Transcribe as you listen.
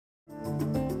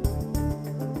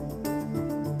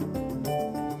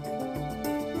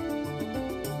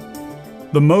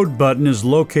The mode button is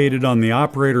located on the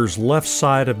operator's left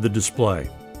side of the display.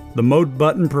 The mode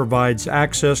button provides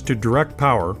access to direct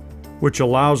power, which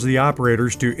allows the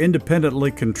operators to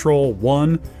independently control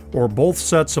one or both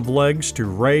sets of legs to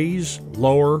raise,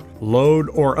 lower, load,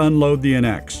 or unload the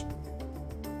iNX.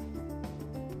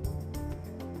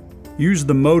 Use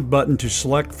the mode button to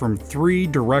select from 3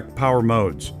 direct power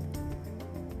modes.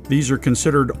 These are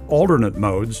considered alternate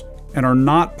modes and are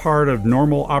not part of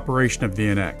normal operation of the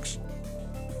iNX.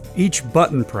 Each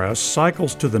button press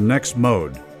cycles to the next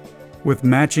mode, with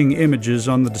matching images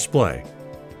on the display.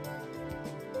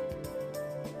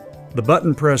 The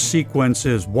button press sequence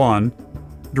is 1.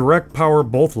 Direct power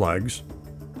both legs.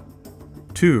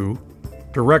 2.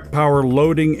 Direct power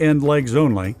loading end legs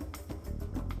only.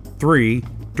 3.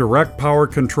 Direct power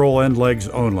control end legs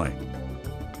only.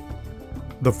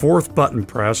 The 4th button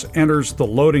press enters the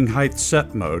loading height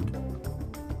set mode,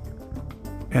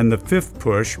 and the 5th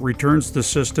push returns the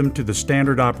system to the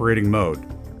standard operating mode.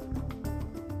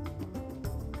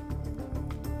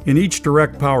 In each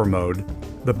direct power mode,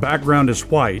 the background is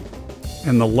white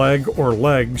and the leg or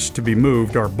legs to be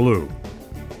moved are blue.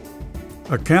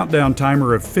 A countdown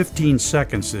timer of 15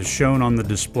 seconds is shown on the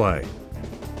display.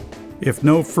 If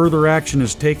no further action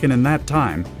is taken in that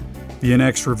time, the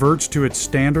iNX reverts to its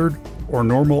standard or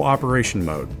normal operation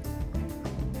mode.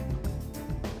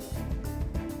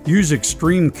 Use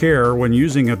extreme care when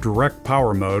using a direct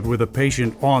power mode with a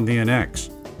patient on the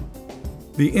iNX.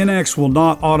 The iNX will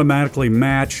not automatically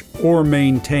match or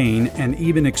maintain an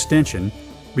even extension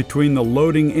between the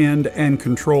loading end and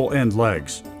control end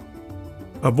legs.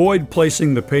 Avoid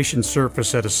placing the patient's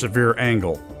surface at a severe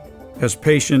angle, as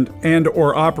patient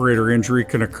and/or operator injury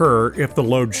can occur if the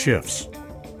load shifts.